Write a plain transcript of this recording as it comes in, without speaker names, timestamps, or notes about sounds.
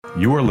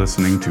You are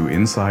listening to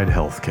Inside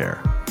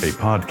Healthcare, a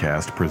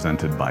podcast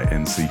presented by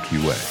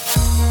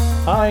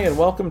NCQA. Hi, and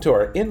welcome to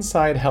our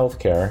Inside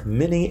Healthcare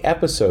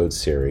mini-episode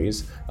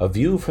series, A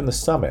View from the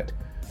Summit.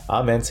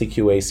 I'm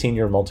NCQA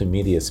Senior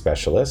Multimedia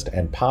Specialist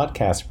and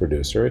podcast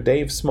producer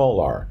Dave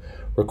Smolar,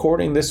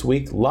 recording this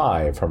week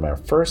live from our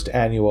first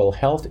annual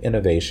Health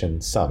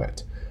Innovation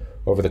Summit.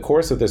 Over the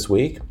course of this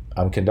week,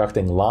 I'm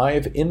conducting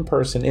live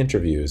in-person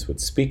interviews with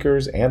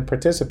speakers and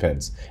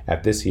participants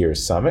at this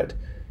year's summit,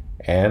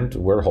 and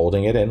we're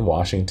holding it in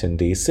Washington,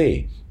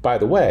 D.C. By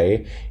the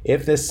way,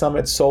 if this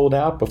summit sold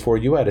out before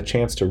you had a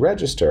chance to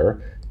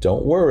register,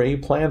 don't worry,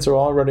 plans are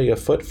already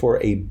afoot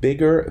for a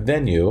bigger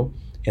venue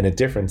in a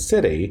different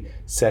city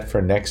set for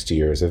next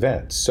year's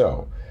event.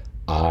 So,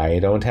 I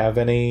don't have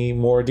any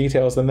more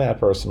details than that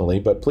personally,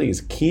 but please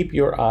keep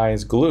your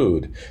eyes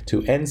glued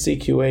to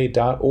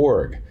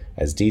ncqa.org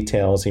as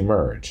details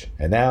emerge.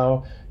 And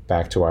now,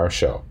 back to our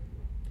show.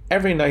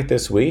 Every night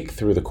this week,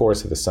 through the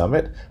course of the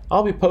summit,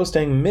 I'll be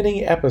posting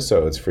mini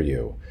episodes for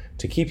you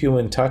to keep you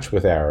in touch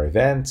with our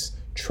events,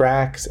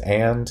 tracks,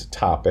 and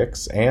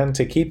topics, and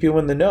to keep you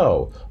in the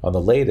know on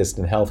the latest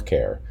in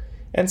healthcare.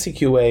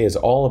 NCQA is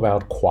all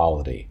about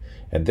quality,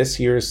 and this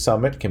year's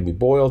summit can be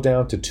boiled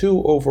down to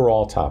two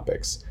overall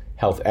topics: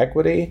 health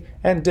equity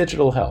and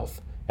digital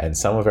health. And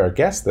some of our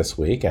guests this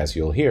week, as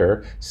you'll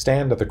hear,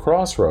 stand at the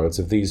crossroads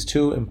of these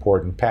two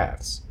important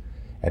paths.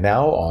 And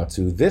now on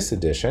to this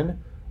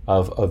edition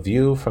of A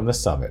View from the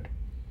Summit.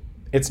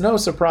 It's no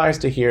surprise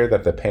to hear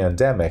that the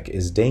pandemic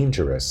is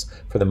dangerous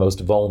for the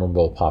most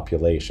vulnerable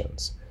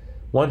populations.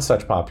 One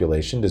such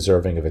population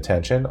deserving of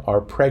attention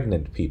are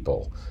pregnant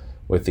people.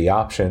 With the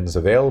options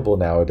available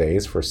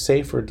nowadays for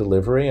safer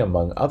delivery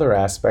among other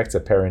aspects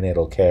of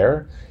perinatal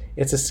care,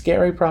 it's a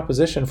scary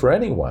proposition for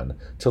anyone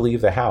to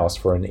leave the house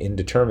for an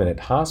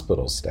indeterminate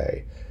hospital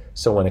stay.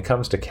 So when it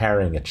comes to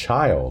carrying a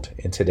child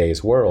in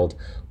today's world,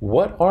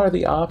 what are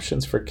the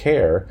options for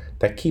care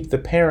that keep the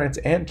parent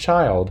and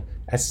child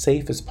as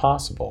safe as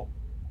possible?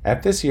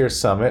 At this year's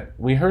summit,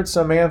 we heard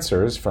some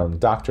answers from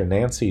Dr.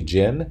 Nancy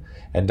Jin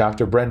and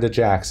Dr. Brenda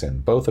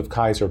Jackson, both of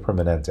Kaiser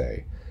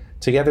Permanente.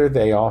 Together,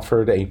 they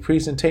offered a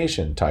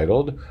presentation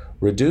titled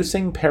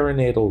Reducing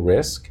Perinatal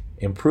Risk,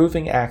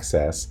 Improving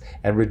Access,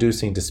 and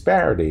Reducing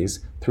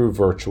Disparities Through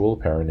Virtual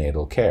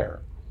Perinatal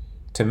Care.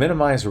 To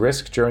minimize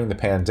risk during the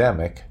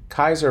pandemic,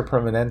 Kaiser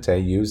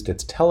Permanente used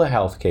its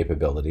telehealth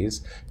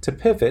capabilities to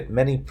pivot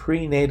many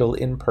prenatal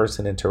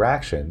in-person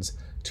interactions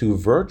to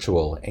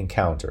virtual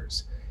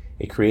encounters.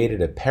 It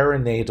created a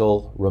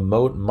perinatal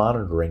remote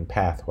monitoring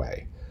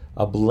pathway,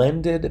 a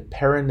blended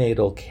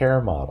perinatal care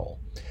model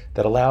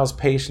that allows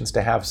patients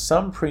to have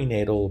some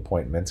prenatal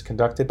appointments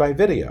conducted by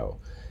video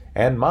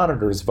and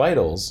monitors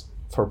vitals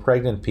for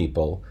pregnant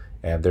people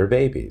and their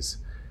babies.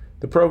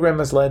 The program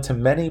has led to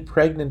many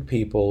pregnant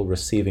people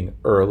receiving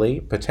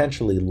early,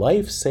 potentially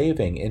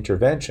life-saving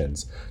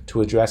interventions to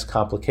address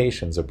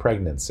complications of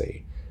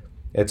pregnancy.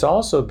 It's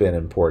also been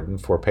important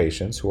for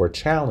patients who are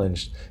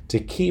challenged to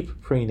keep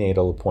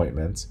prenatal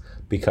appointments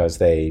because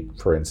they,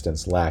 for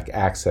instance, lack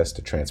access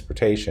to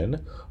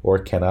transportation or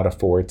cannot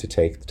afford to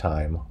take the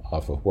time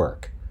off of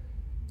work.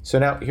 So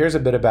now, here's a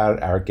bit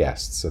about our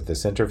guests of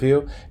this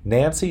interview.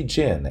 Nancy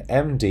Jin,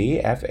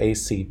 MD,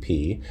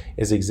 FACP,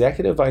 is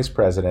Executive Vice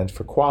President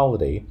for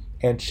Quality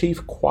and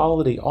Chief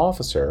Quality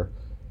Officer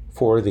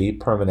for the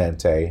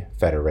Permanente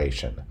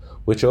Federation,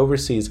 which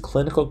oversees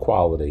clinical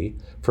quality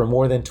for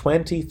more than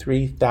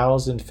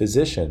 23,000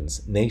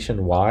 physicians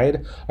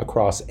nationwide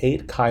across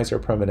 8 Kaiser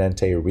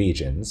Permanente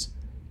regions,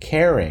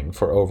 caring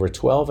for over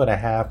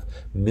 12.5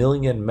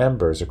 million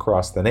members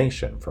across the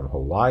nation, from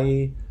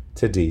Hawaii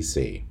to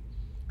D.C.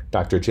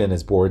 Dr. Jin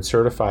is board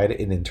certified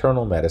in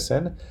internal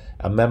medicine,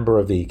 a member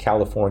of the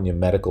California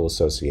Medical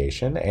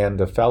Association, and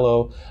a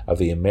fellow of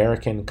the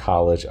American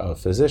College of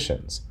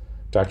Physicians.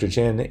 Dr.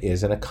 Jin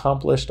is an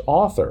accomplished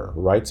author,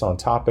 writes on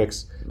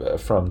topics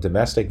from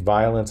domestic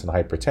violence and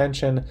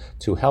hypertension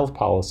to health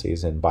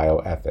policies and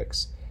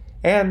bioethics.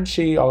 And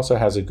she also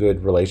has a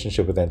good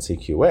relationship with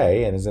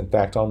NCQA and is in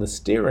fact on the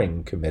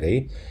steering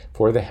committee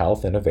for the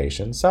Health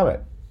Innovation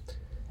Summit.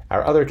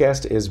 Our other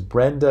guest is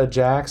Brenda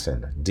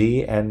Jackson,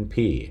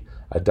 DNP,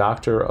 a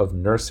doctor of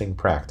nursing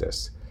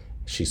practice.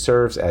 She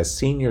serves as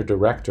Senior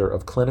Director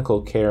of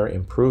Clinical Care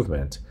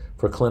Improvement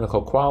for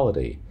Clinical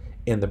Quality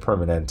in the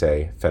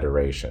Permanente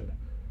Federation.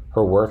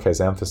 Her work has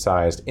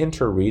emphasized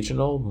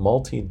interregional,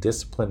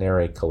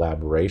 multidisciplinary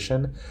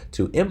collaboration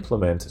to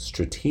implement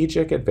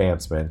strategic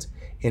advancement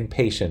in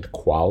patient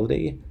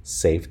quality,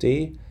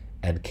 safety,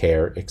 and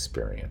care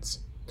experience.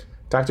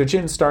 Dr.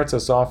 Jin starts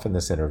us off in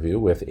this interview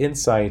with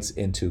insights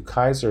into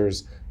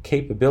Kaiser's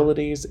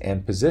capabilities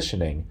and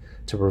positioning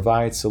to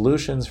provide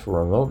solutions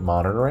for remote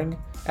monitoring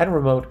and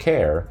remote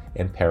care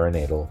in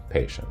perinatal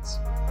patients.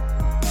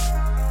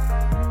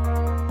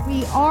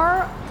 We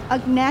are a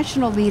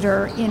national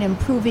leader in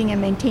improving and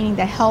maintaining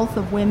the health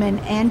of women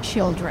and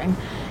children,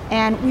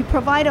 and we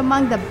provide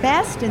among the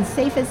best and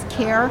safest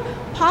care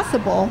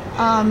possible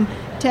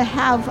to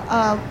have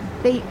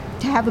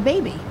a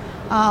baby.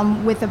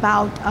 with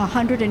about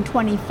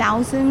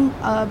 120,000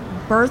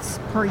 births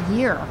per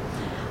year.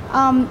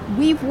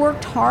 We've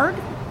worked hard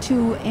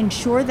to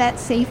ensure that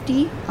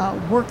safety,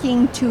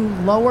 working to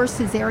lower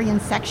cesarean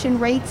section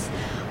rates.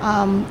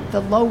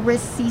 The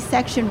low-risk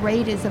C-section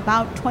rate is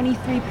about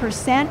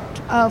 23%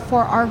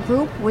 for our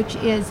group, which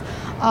is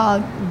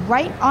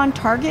right on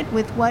target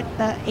with what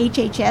the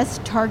HHS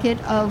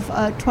target of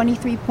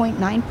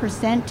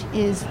 23.9%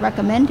 is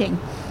recommending.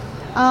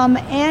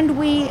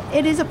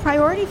 It is a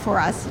priority for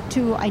us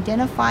to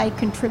identify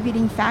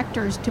contributing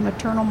factors to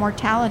maternal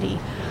mortality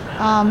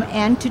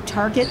and to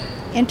target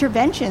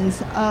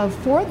interventions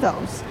for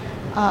those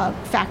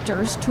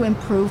factors to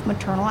improve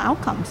maternal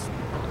outcomes.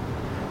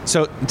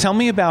 So tell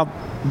me about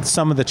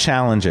some of the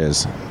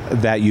challenges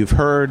that you've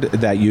heard,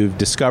 that you've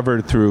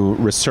discovered through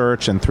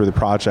research and through the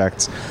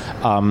projects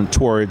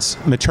towards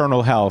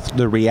maternal health,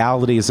 the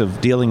realities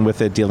of dealing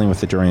with it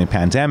during a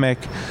pandemic,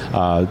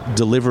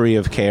 delivery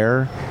of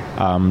care,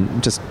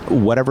 just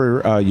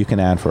whatever you can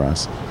add for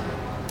us.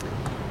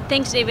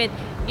 Thanks, David.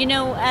 You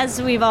know,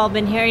 as we've all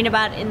been hearing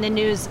about in the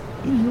news,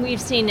 we've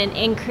seen an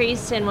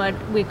increase in what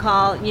we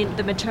call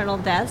the maternal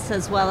deaths,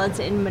 as well as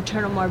in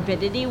maternal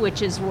morbidity,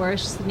 which is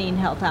worsening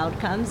health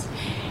outcomes.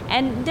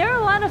 And there are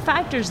a lot of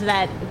factors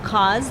that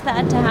cause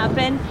that to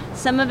happen.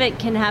 Some of it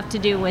can have to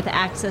do with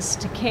access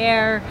to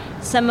care.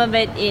 Some of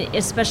it,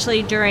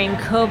 especially during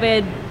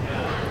COVID,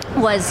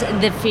 was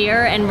the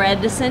fear and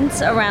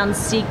reticence around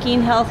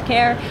seeking health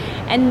care.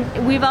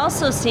 And we've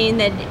also seen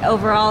that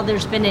overall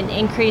there's been an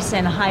increase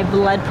in high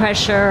blood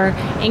pressure,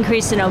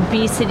 increase in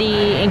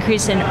obesity,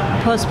 increase in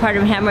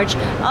postpartum hemorrhage.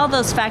 All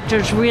those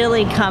factors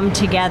really come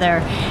together.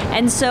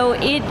 And so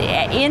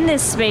in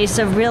this space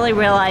of really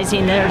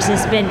realizing there's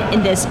been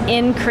this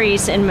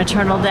increase in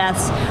maternal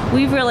deaths,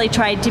 we've really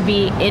tried to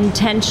be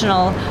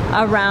intentional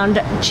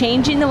around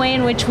changing the way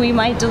in which we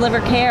might deliver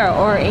care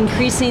or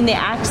increasing the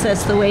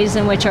access, the ways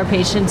in which our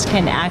patients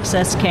can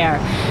access care.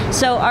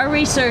 So our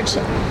research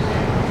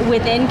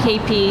within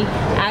KP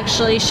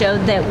actually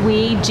showed that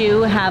we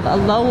do have a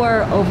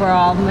lower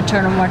overall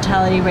maternal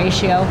mortality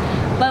ratio.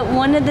 But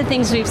one of the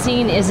things we've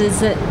seen is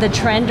that the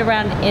trend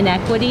around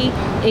inequity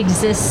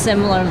exists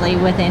similarly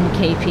within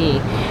KP.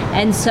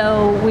 And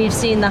so we've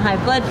seen the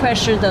high blood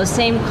pressure, those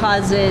same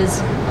causes,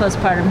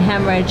 postpartum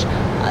hemorrhage,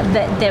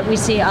 that we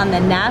see on the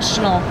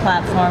national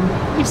platform.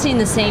 We've seen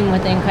the same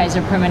within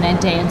Kaiser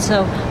Permanente. And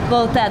so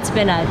both that's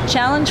been a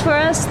challenge for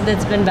us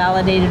that's been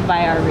validated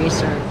by our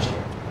research.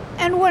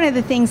 And one of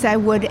the things I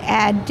would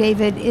add,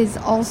 David, is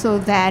also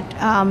that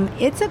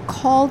it's a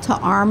call to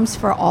arms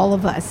for all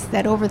of us,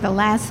 that over the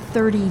last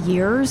 30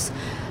 years,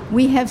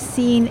 we have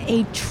seen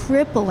a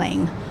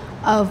tripling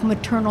of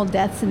maternal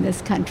deaths in this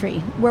country,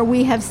 where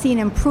we have seen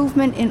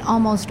improvement in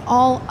almost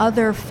all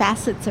other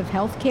facets of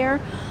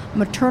healthcare.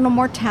 Maternal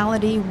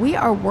mortality, we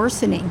are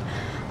worsening.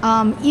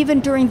 Even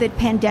during the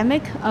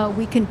pandemic,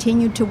 we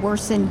continued to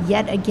worsen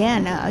yet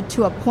again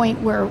to a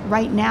point where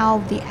right now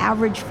the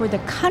average for the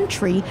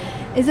country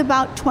is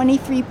about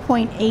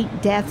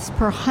 23.8 deaths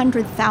per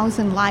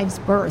 100,000 lives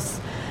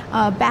births.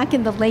 Back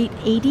in the late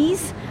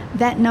 80s,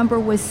 that number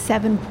was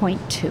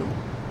 7.2.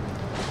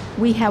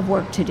 We have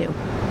work to do.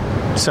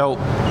 So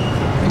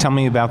tell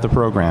me about the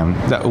program.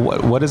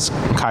 What is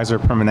Kaiser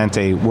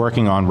Permanente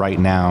working on right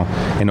now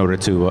in order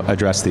to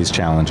address these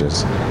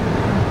challenges?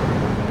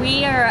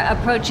 We are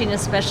approaching,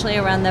 especially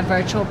around the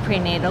virtual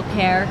prenatal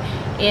care,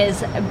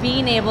 is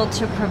being able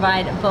to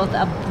provide both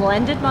a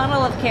blended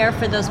model of care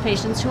for those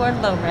patients who are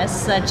low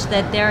risk, such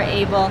that they're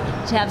able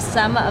to have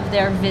some of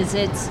their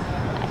visits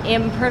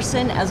in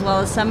person as well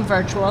as some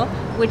virtual,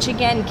 which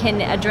again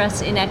can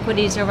address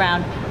inequities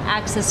around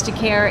access to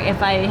care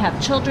if I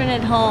have children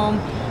at home,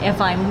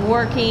 if I'm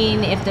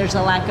working, if there's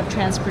a lack of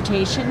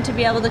transportation to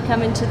be able to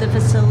come into the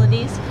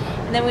facilities.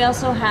 And then we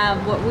also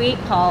have what we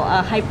call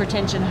a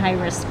hypertension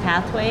high-risk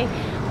pathway,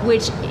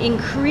 which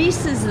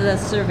increases the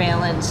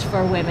surveillance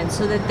for women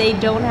so that they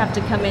don't have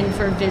to come in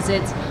for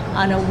visits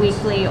on a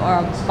weekly or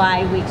a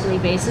bi-weekly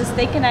basis.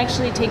 They can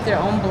actually take their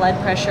own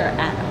blood pressure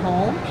at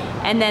home,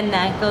 and then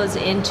that goes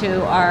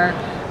into our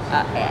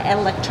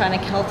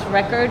electronic health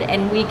record,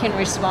 and we can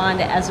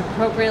respond as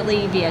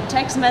appropriately via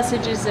text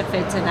messages if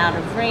it's an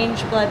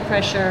out-of-range blood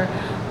pressure,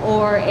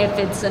 or if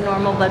it's a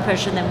normal blood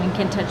pressure, then we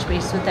can touch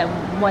base with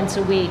them once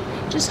a week,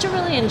 just to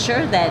really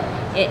ensure that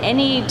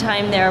any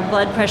time their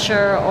blood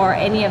pressure or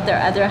any of their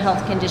other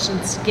health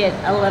conditions get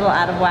a little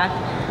out of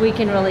whack, we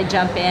can really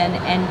jump in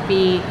and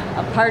be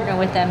a partner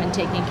with them in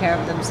taking care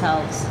of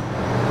themselves.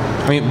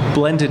 I mean,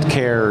 blended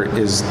care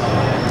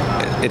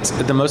it's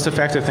the most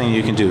effective thing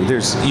you can do.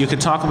 You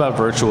could talk about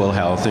virtual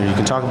health, or you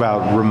can talk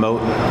about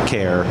remote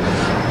care,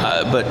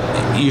 but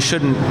you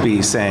shouldn't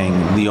be saying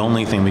the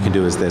only thing we can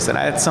do is this. And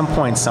at some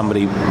point,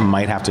 somebody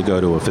might have to go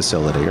to a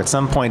facility, or at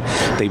some point,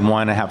 they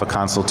want to have a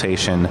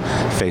consultation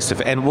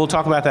face-to-face. And we'll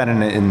talk about that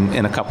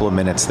in a couple of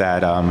minutes,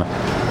 that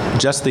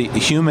just the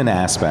human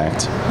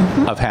aspect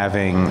of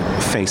having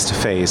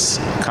face-to-face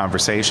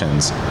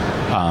conversations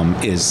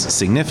is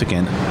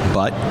significant,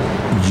 but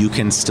you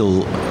can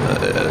still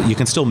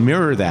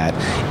mirror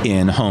that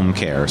in home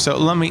care. So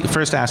let me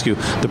first ask you,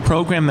 the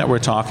program that we're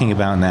talking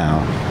about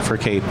now for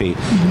KP,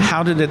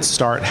 how did it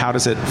start? How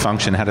does it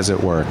function? How does it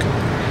work?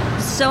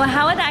 So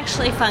how it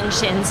actually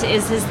functions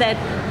is that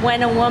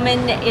when a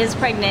woman is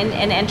pregnant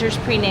and enters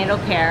prenatal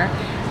care,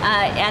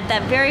 at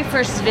that very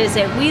first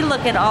visit, we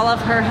look at all of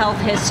her health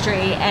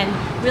history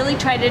and really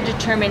try to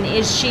determine,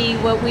 is she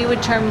what we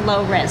would term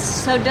low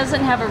risk? So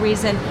doesn't have a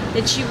reason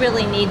that she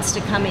really needs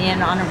to come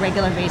in on a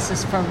regular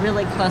basis for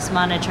really close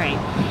monitoring.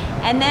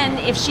 And then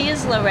if she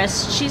is low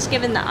risk, she's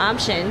given the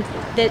option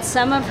that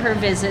some of her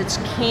visits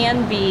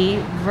can be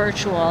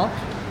virtual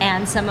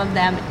and some of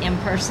them in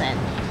person.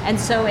 And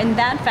so in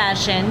that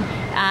fashion,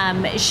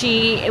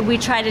 we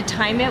try to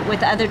time it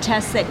with other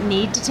tests that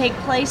need to take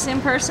place in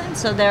person.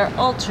 So their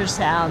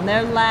ultrasound,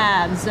 their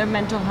labs, their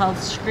mental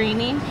health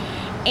screening.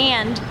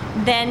 And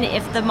then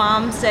if the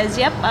mom says,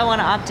 yep, I want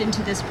to opt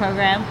into this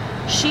program,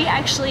 she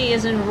actually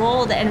is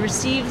enrolled and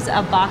receives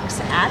a box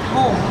at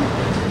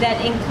home that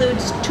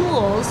includes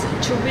tools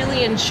to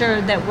really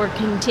ensure that we're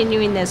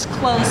continuing this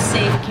close,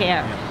 safe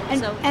care.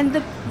 And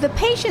the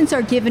patients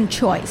are given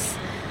choice.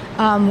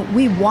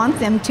 We want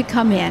them to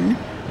come in,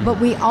 but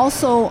we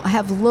also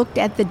have looked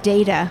at the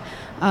data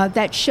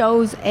that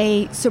shows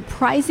a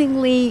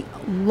surprisingly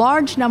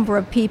large number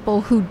of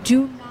people who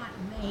do not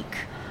make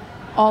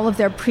all of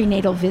their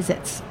prenatal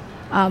visits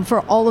for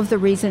all of the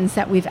reasons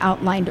that we've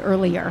outlined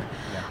earlier.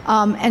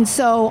 And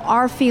so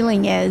our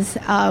feeling is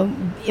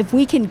if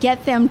we can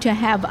get them to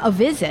have a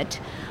visit,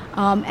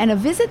 and a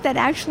visit that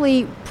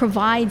actually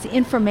provides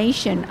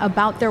information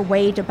about their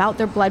weight, about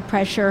their blood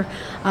pressure.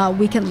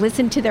 We can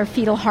listen to their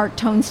fetal heart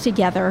tones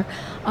together.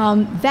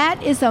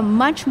 That is a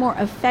much more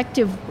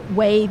effective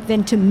way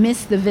than to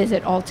miss the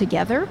visit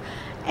altogether.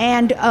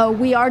 And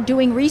we are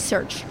doing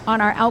research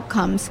on our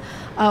outcomes.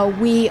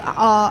 We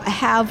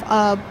have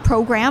a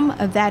program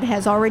that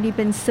has already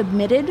been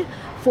submitted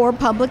for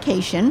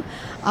publication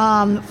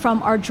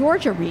from our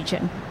Georgia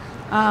region.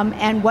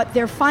 And what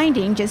they're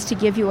finding, just to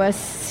give you a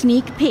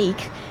sneak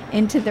peek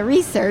into the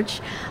research,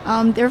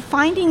 they're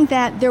finding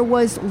that there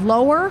was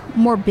lower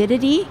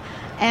morbidity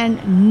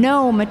and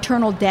no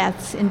maternal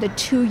deaths in the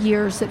 2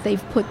 years that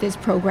they've put this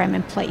program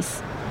in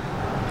place.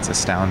 It's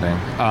astounding.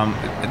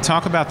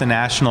 Talk about the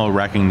national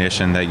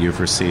recognition that you've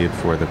received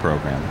for the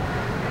program.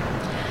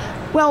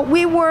 Well,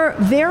 we were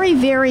very,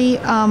 very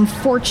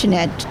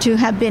fortunate to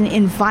have been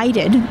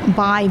invited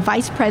by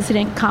Vice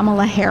President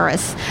Kamala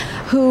Harris,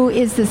 who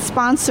is the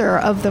sponsor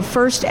of the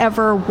first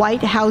ever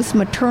White House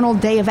Maternal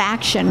Day of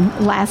Action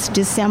last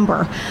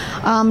December,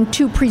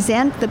 to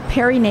present the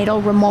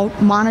perinatal remote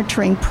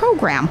monitoring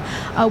program.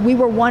 We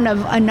were one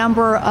of a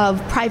number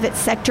of private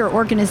sector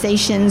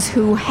organizations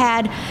who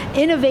had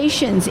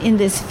innovations in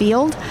this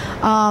field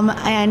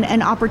and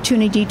an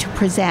opportunity to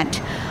present.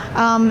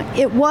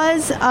 It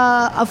was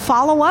a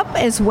follow-up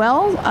as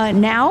well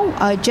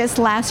just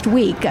last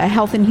week.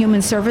 Health and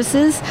Human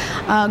Services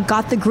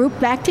got the group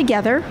back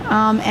together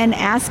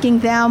and asking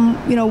them,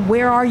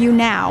 where are you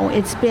now?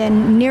 It's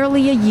been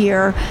nearly a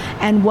year,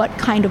 and what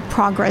kind of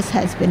progress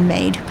has been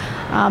made?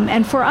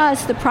 And for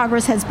us, the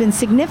progress has been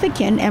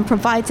significant and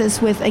provides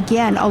us with,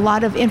 again, a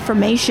lot of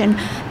information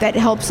that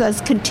helps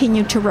us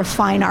continue to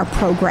refine our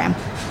program.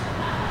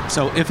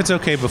 So if it's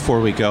okay,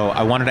 before we go,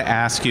 I wanted to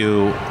ask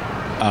you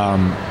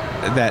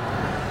that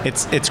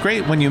it's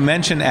great when you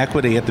mention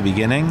equity at the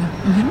beginning,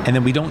 and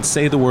then we don't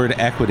say the word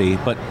equity,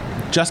 but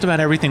just about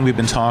everything we've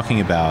been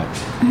talking about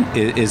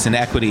is an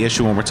equity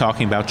issue when we're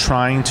talking about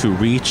trying to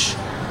reach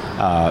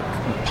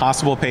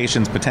possible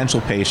patients,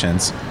 potential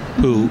patients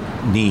who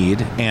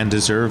need and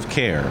deserve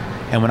care.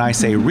 And when I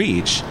say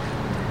reach,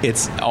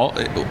 it's all,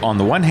 on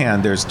the one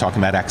hand, there's talking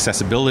about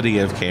accessibility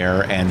of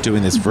care and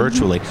doing this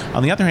virtually.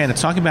 On the other hand,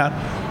 it's talking about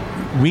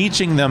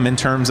reaching them in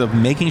terms of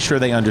making sure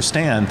they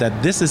understand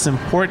that this is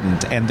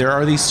important and there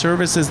are these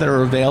services that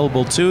are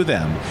available to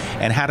them,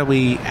 and how do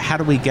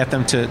we get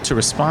them to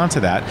respond to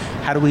that?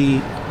 How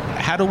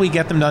do we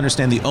get them to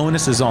understand the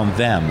onus is on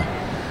them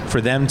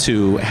for them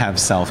to have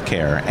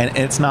self-care, and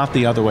it's not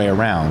the other way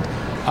around.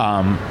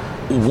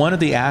 One of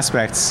the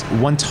aspects,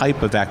 one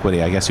type of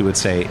equity, I guess you would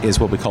say,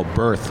 is what we call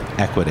birth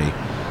equity,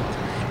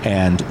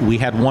 and we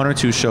had one or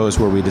two shows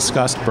where we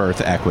discussed birth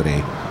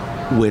equity,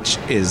 which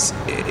is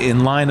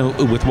in line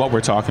with what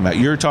we're talking about.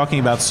 You're talking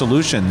about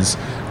solutions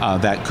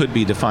that could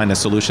be defined as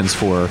solutions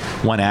for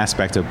one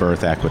aspect of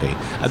birth equity.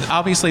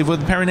 Obviously,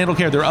 with perinatal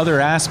care, there are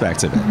other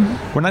aspects of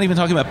it. We're not even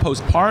talking about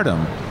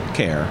postpartum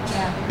care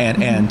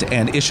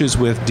and issues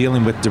with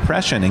dealing with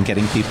depression and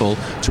getting people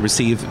to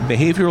receive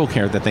behavioral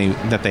care that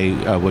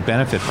they would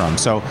benefit from.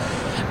 So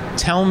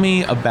tell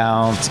me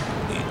about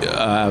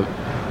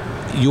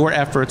your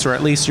efforts, or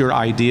at least your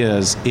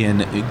ideas,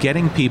 in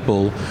getting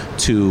people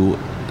to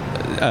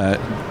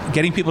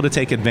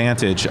take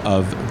advantage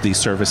of the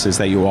services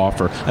that you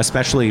offer,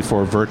 especially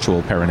for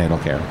virtual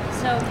perinatal care.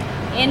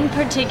 So in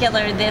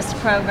particular, this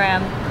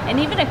program and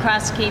even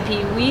across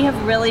KP, we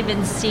have really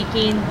been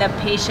seeking the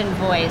patient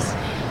voice.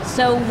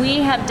 So we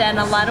have done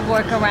a lot of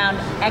work around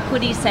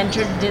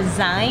equity-centered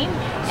design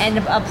and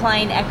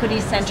applying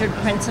equity-centered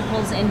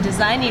principles in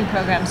designing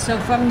programs. So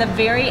from the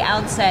very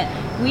outset,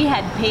 we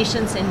had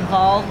patients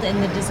involved in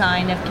the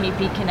design of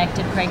KP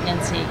Connected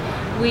Pregnancy.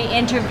 We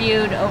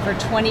interviewed over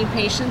 20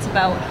 patients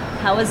about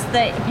how is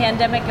the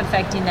pandemic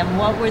affecting them,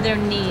 what were their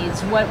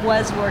needs, what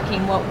was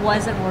working, what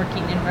wasn't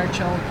working in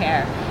virtual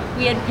care.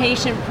 We had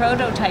patient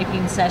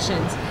prototyping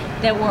sessions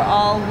that were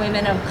all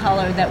women of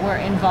color that were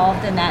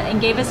involved in that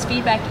and gave us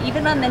feedback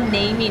even on the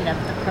naming of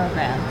the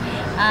program.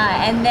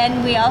 And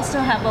then we also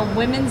have a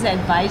women's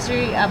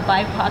advisory, a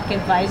BIPOC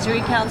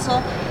advisory council,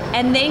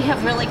 and they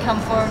have really come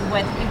forward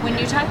with, when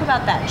you talk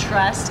about that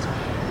trust,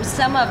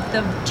 some of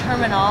the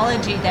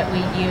terminology that we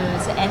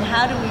use and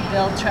how do we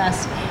build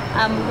trust.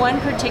 One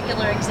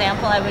particular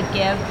example I would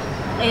give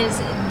is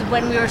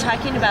when we were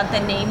talking about the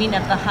naming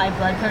of the high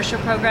blood pressure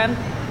program,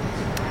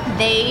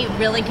 they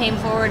really came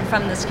forward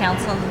from this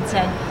council and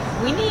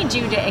said, we need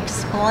you to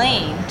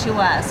explain to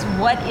us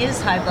what is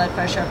high blood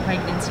pressure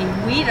pregnancy.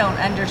 We don't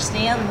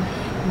understand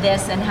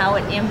this and how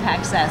it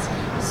impacts us.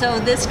 So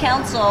this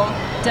council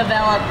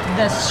developed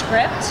the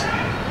script,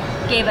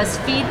 gave us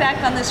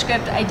feedback on the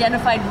script,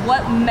 identified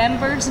what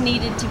members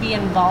needed to be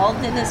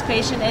involved in this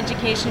patient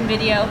education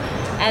video,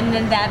 and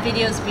then that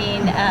video is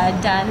being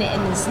done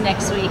in this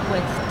next week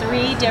with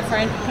 3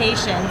 different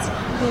patients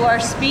who are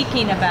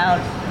speaking about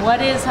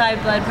what is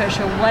high blood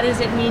pressure, what does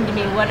it mean to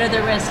me, what are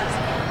the risks,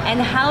 and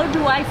how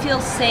do I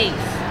feel safe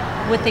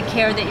with the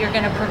care that you're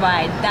going to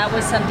provide. That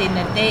was something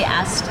that they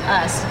asked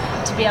us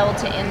to be able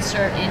to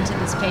insert into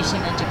this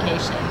patient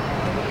education.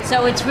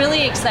 So it's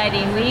really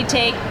exciting. We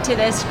take to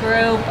this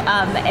group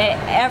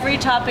every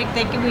topic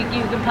that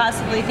you can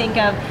possibly think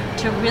of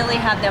to really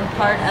have them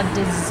part of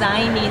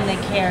designing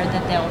the care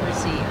that they'll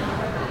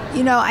receive.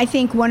 You know, I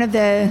think one of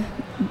the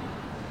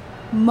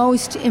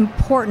most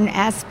important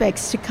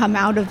aspects to come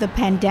out of the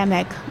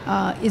pandemic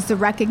is the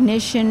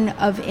recognition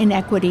of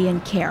inequity in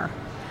care.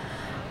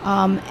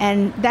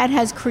 And that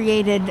has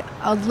created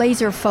a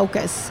laser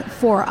focus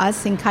for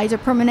us in Kaiser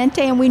Permanente,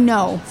 and we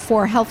know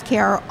for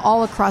healthcare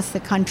all across the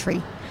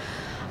country.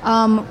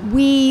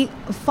 We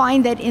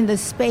find that in the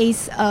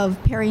space of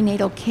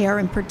perinatal care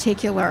in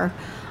particular,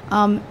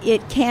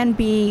 it can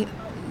be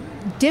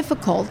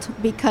difficult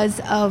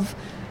because of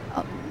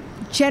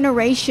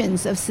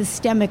generations of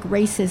systemic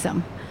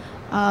racism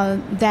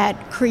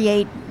that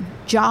create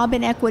job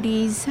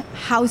inequities,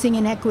 housing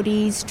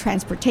inequities,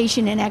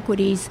 transportation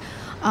inequities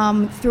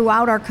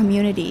throughout our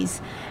communities.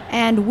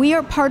 And we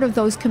are part of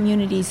those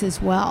communities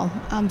as well.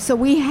 So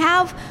we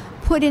have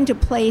put into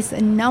place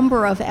a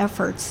number of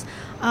efforts.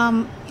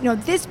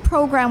 This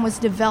program was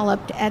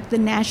developed at the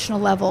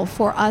national level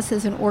for us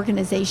as an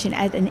organization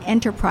at an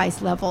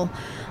enterprise level,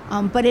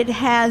 but it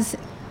has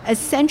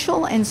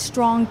essential and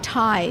strong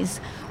ties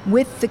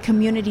with the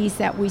communities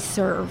that we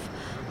serve.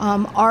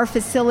 Our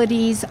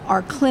facilities,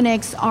 our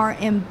clinics are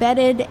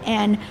embedded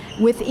and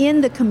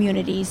within the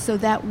community so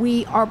that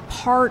we are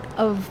part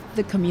of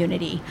the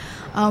community.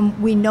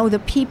 We know the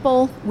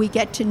people, we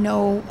get to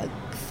know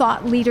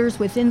thought leaders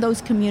within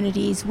those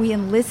communities. We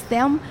enlist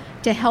them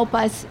to help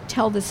us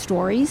tell the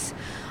stories.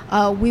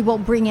 We will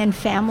bring in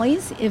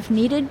families if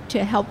needed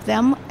to help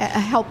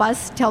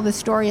us tell the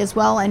story as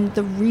well, and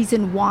the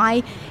reason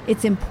why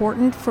it's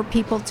important for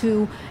people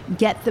to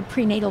get the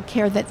prenatal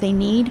care that they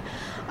need.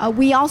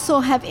 We also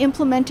have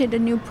implemented a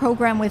new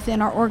program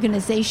within our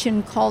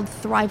organization called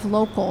Thrive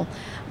Local,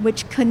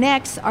 which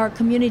connects our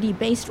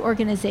community-based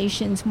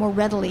organizations more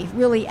readily,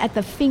 really at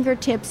the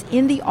fingertips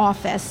in the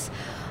office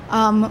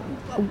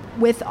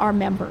with our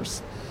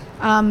members.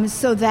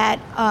 So that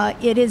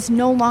it is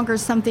no longer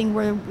something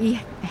where we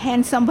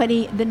hand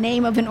somebody the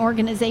name of an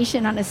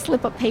organization on a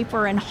slip of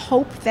paper and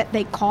hope that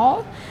they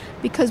call,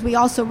 because we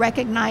also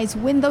recognize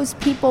when those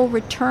people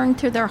return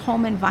to their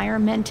home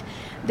environment,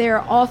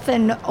 they're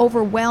often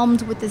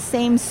overwhelmed with the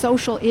same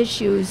social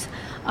issues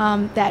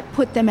that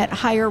put them at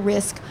higher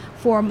risk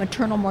for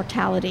maternal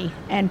mortality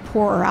and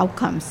poorer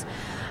outcomes.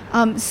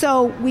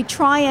 So we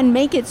try and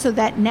make it so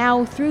that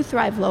now through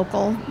Thrive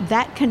Local,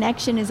 that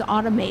connection is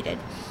automated.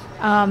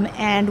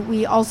 And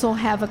we also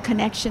have a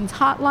connections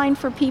hotline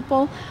for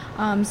people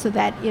so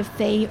that if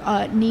they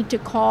need to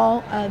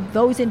call,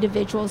 those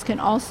individuals can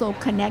also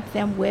connect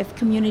them with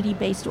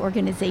community-based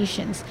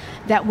organizations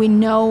that we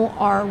know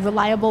are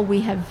reliable.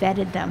 We have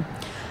vetted them.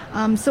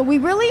 So we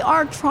really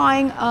are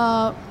trying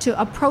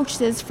to approach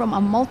this from a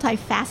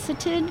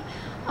multifaceted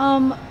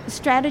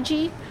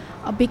strategy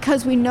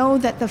because we know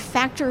that the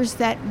factors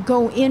that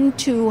go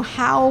into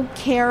how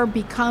care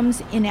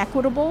becomes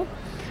inequitable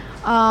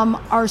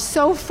are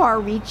so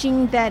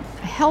far-reaching that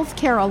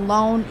healthcare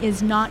alone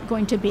is not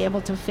going to be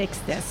able to fix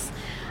this.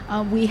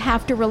 We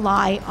have to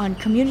rely on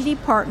community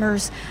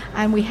partners,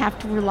 and we have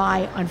to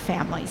rely on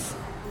families.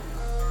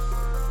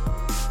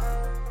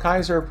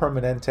 Kaiser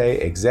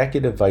Permanente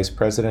Executive Vice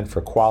President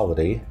for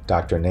Quality,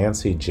 Dr.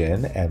 Nancy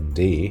Jin,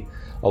 MD,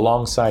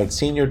 alongside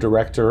Senior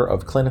Director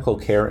of Clinical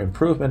Care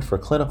Improvement for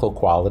Clinical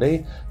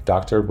Quality,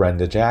 Dr.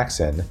 Brenda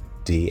Jackson,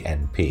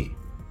 DNP.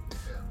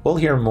 We'll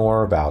hear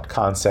more about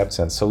concepts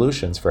and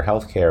solutions for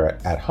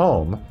healthcare at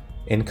home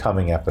in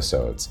coming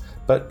episodes.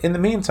 But in the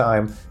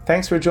meantime,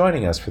 thanks for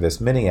joining us for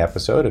this mini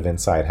episode of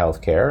Inside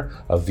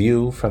Healthcare, A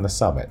View from the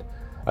Summit.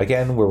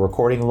 Again, we're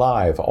recording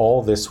live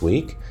all this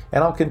week,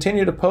 and I'll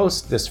continue to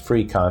post this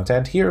free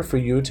content here for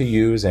you to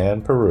use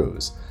and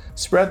peruse.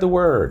 Spread the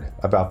word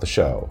about the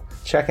show.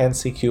 Check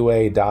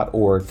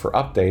ncqa.org for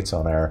updates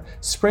on our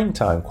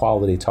Springtime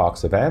Quality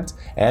Talks event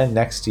and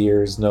next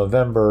year's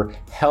November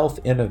Health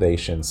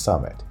Innovation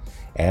Summit.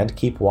 And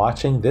keep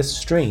watching this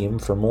stream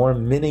for more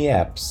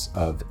mini-eps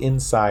of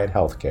Inside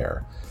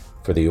Healthcare.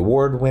 For the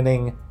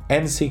award-winning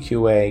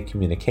NCQA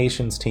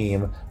Communications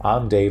team,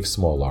 I'm Dave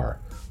Smolar.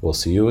 We'll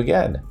see you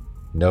again,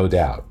 no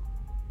doubt.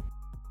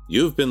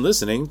 You've been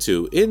listening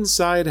to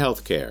Inside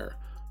Healthcare,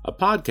 a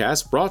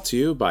podcast brought to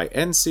you by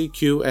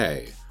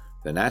NCQA,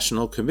 the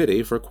National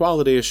Committee for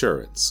Quality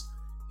Assurance.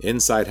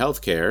 Inside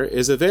Healthcare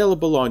is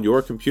available on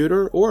your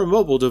computer or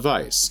mobile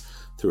device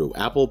through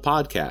Apple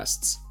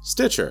Podcasts,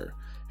 Stitcher,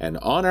 and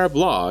on our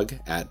blog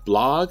at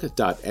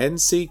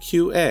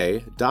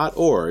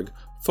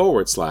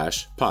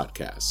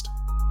blog.ncqa.org/podcast.